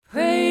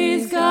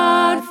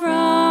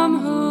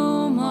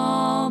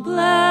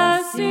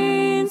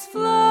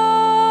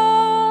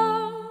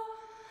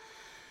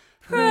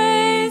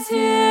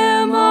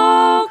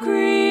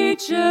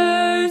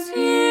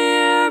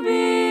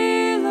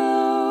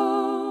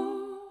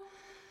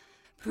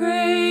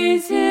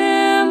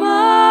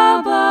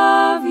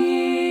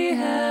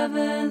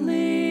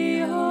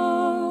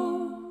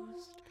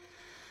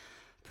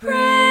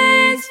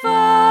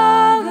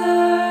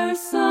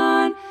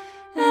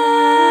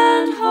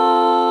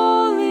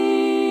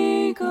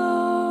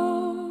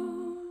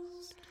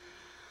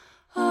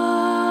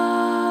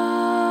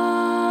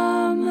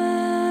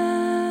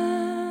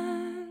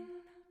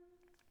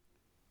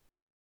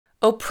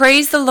O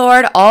praise the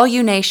Lord, all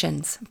you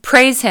nations.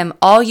 Praise him,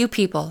 all you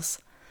peoples.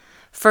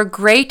 For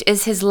great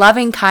is his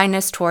loving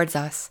kindness towards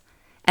us,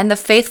 and the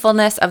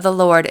faithfulness of the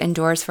Lord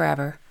endures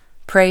forever.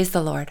 Praise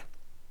the Lord.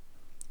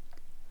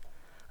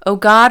 O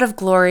God of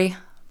glory,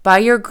 by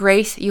your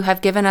grace you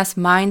have given us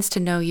minds to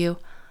know you,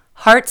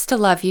 hearts to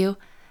love you,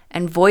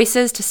 and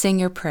voices to sing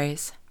your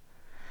praise.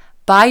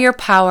 By your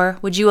power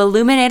would you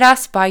illuminate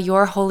us by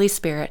your Holy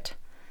Spirit,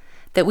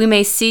 that we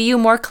may see you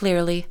more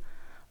clearly,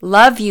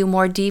 love you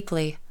more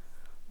deeply,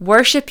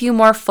 worship you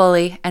more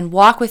fully, and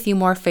walk with you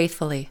more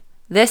faithfully,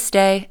 this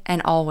day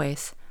and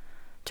always,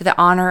 to the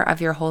honor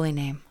of your holy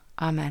name.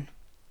 Amen.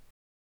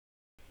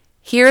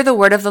 Hear the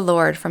word of the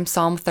Lord from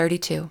Psalm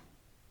 32.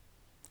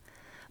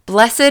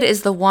 Blessed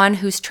is the one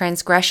whose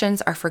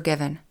transgressions are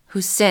forgiven,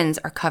 whose sins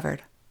are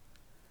covered.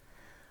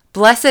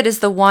 Blessed is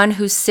the one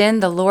whose sin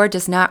the Lord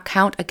does not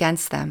count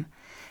against them,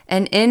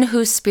 and in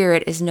whose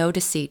spirit is no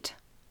deceit.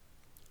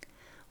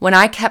 When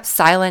I kept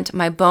silent,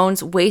 my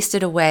bones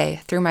wasted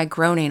away through my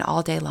groaning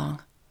all day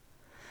long.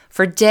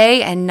 For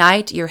day and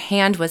night your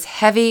hand was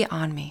heavy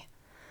on me.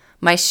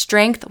 My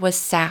strength was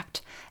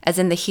sapped as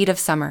in the heat of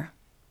summer.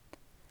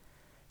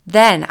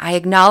 Then I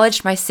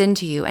acknowledged my sin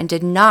to you and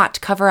did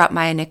not cover up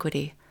my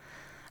iniquity.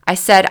 I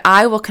said,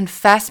 I will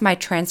confess my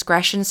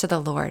transgressions to the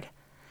Lord,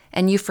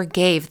 and you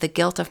forgave the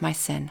guilt of my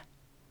sin.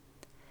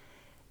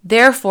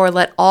 Therefore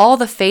let all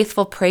the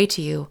faithful pray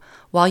to you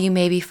while you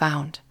may be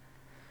found.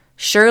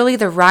 Surely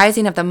the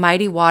rising of the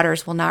mighty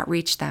waters will not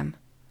reach them.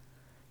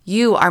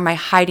 You are my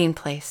hiding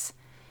place.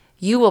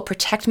 You will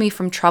protect me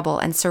from trouble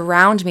and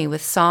surround me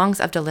with songs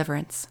of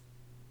deliverance.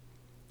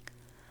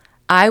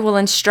 I will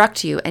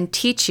instruct you and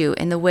teach you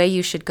in the way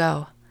you should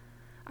go.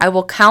 I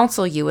will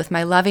counsel you with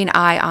my loving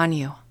eye on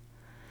you.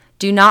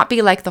 Do not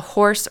be like the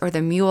horse or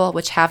the mule,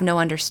 which have no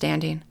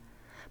understanding,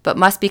 but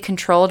must be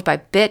controlled by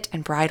bit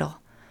and bridle,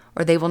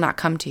 or they will not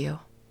come to you.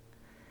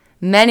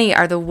 Many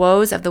are the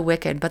woes of the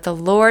wicked, but the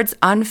Lord's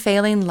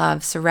unfailing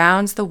love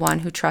surrounds the one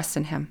who trusts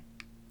in him.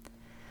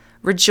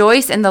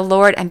 Rejoice in the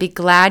Lord and be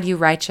glad, you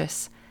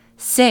righteous.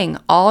 Sing,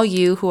 all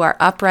you who are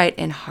upright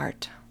in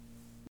heart.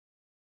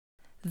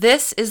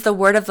 This is the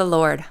word of the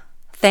Lord.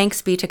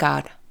 Thanks be to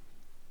God.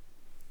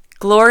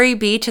 Glory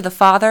be to the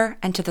Father,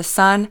 and to the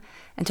Son,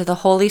 and to the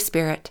Holy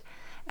Spirit,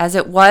 as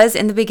it was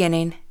in the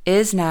beginning,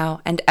 is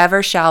now, and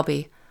ever shall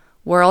be,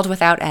 world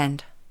without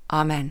end.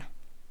 Amen.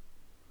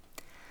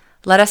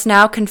 Let us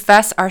now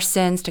confess our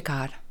sins to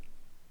God.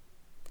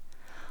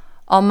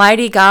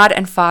 Almighty God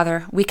and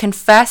Father, we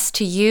confess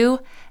to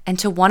you and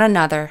to one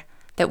another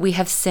that we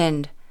have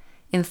sinned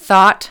in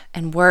thought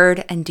and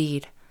word and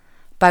deed,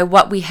 by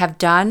what we have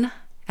done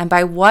and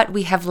by what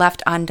we have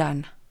left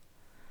undone.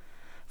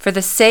 For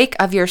the sake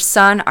of your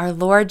Son, our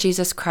Lord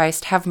Jesus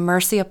Christ, have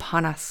mercy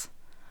upon us.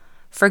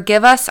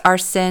 Forgive us our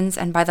sins,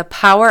 and by the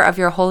power of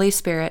your Holy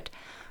Spirit,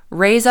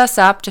 raise us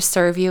up to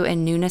serve you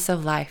in newness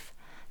of life,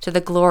 to the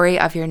glory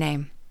of your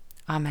name.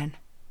 Amen.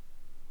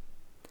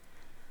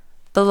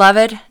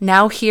 Beloved,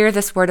 now hear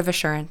this word of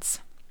assurance.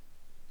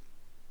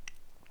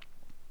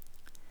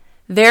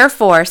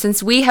 Therefore,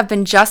 since we have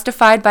been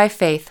justified by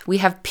faith, we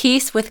have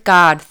peace with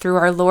God through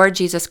our Lord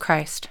Jesus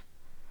Christ.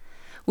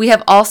 We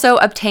have also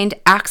obtained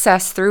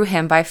access through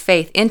him by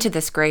faith into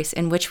this grace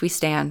in which we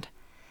stand,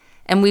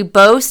 and we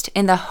boast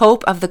in the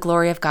hope of the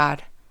glory of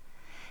God.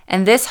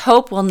 And this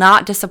hope will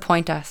not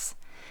disappoint us,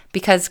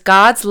 because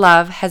God's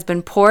love has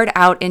been poured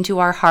out into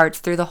our hearts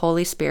through the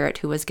Holy Spirit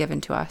who was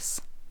given to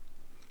us.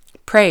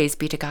 Praise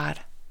be to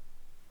God.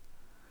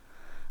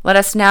 Let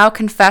us now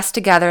confess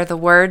together the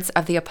words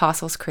of the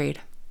Apostles' Creed.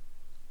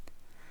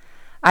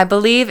 I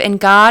believe in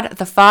God,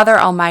 the Father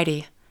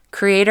Almighty,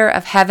 creator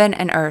of heaven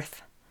and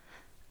earth.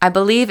 I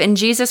believe in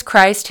Jesus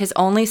Christ, his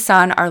only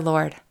Son, our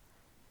Lord.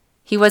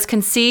 He was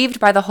conceived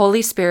by the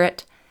Holy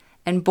Spirit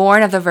and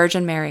born of the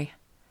Virgin Mary.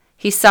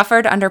 He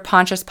suffered under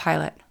Pontius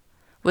Pilate,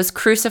 was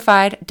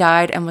crucified,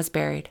 died, and was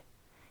buried.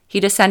 He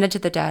descended to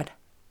the dead.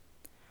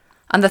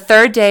 On the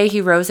third day he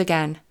rose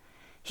again.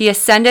 He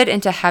ascended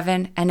into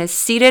heaven and is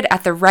seated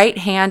at the right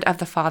hand of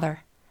the Father.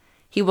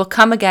 He will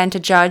come again to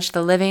judge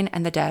the living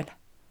and the dead.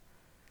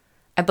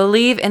 I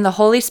believe in the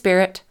Holy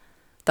Spirit,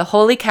 the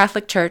Holy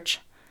Catholic Church,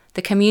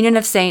 the communion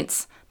of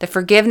saints, the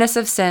forgiveness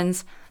of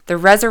sins, the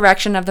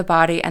resurrection of the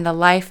body, and the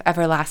life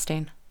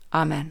everlasting.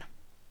 Amen.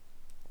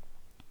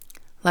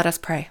 Let us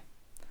pray.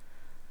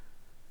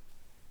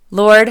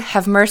 Lord,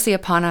 have mercy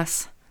upon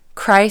us.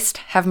 Christ,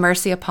 have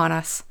mercy upon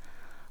us.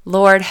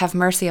 Lord, have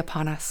mercy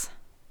upon us.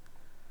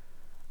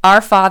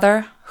 Our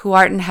Father, who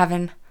art in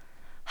heaven,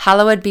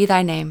 hallowed be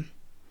thy name.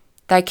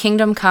 Thy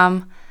kingdom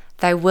come,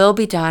 thy will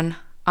be done,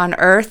 on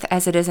earth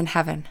as it is in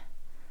heaven.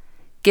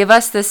 Give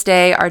us this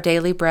day our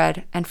daily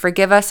bread, and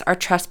forgive us our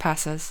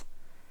trespasses,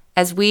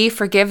 as we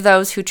forgive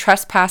those who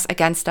trespass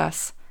against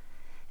us.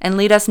 And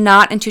lead us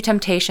not into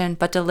temptation,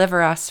 but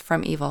deliver us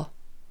from evil.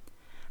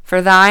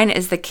 For thine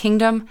is the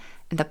kingdom,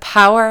 and the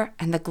power,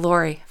 and the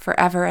glory,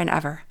 forever and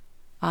ever.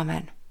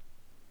 Amen.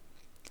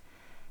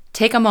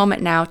 Take a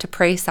moment now to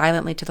pray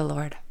silently to the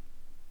Lord.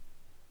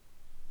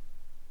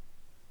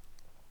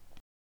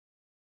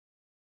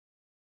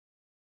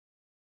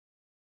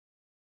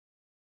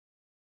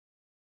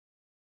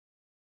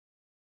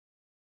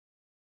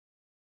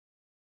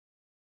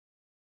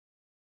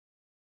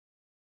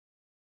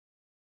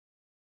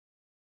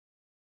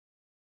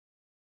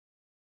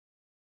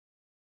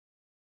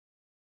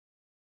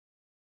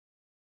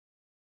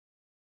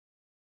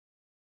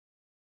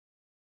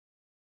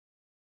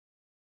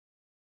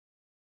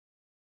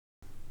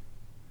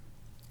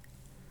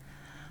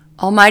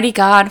 Almighty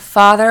God,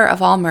 Father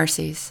of all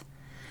mercies,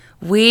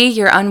 we,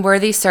 your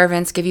unworthy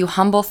servants, give you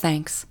humble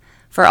thanks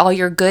for all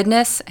your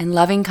goodness and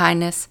loving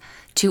kindness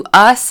to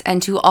us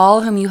and to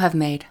all whom you have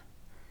made.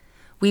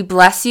 We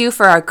bless you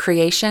for our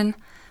creation,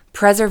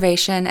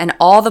 preservation, and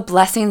all the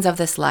blessings of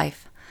this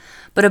life,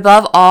 but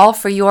above all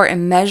for your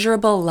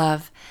immeasurable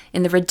love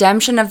in the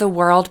redemption of the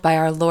world by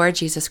our Lord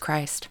Jesus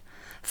Christ,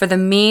 for the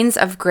means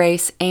of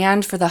grace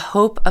and for the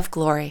hope of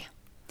glory.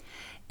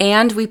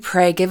 And we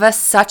pray, give us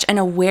such an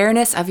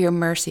awareness of your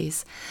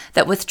mercies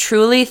that with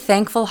truly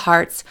thankful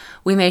hearts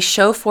we may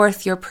show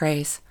forth your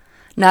praise,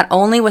 not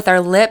only with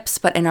our lips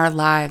but in our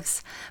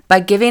lives,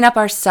 by giving up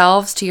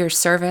ourselves to your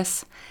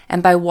service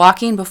and by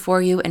walking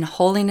before you in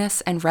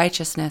holiness and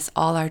righteousness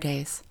all our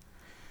days.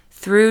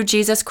 Through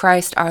Jesus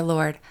Christ our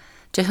Lord,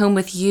 to whom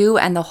with you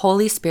and the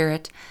Holy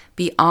Spirit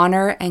be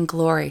honor and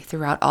glory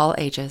throughout all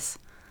ages.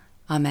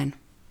 Amen.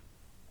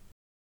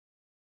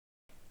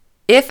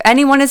 If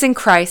anyone is in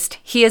Christ,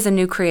 he is a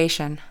new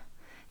creation.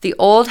 The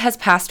old has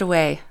passed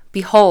away.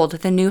 Behold,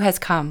 the new has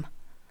come.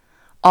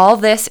 All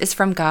this is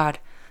from God,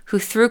 who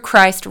through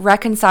Christ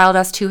reconciled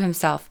us to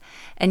himself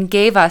and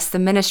gave us the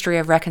ministry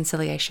of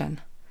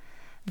reconciliation.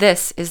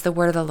 This is the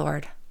word of the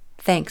Lord.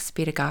 Thanks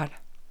be to God.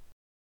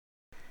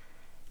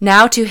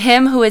 Now to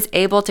him who is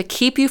able to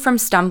keep you from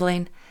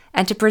stumbling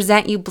and to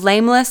present you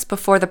blameless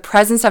before the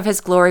presence of his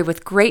glory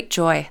with great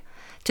joy,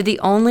 to the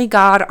only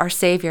God our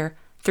Savior,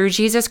 through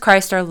Jesus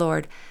Christ our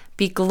Lord,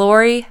 be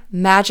glory,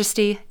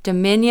 majesty,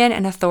 dominion,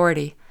 and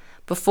authority,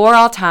 before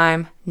all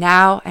time,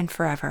 now and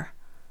forever.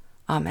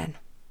 Amen.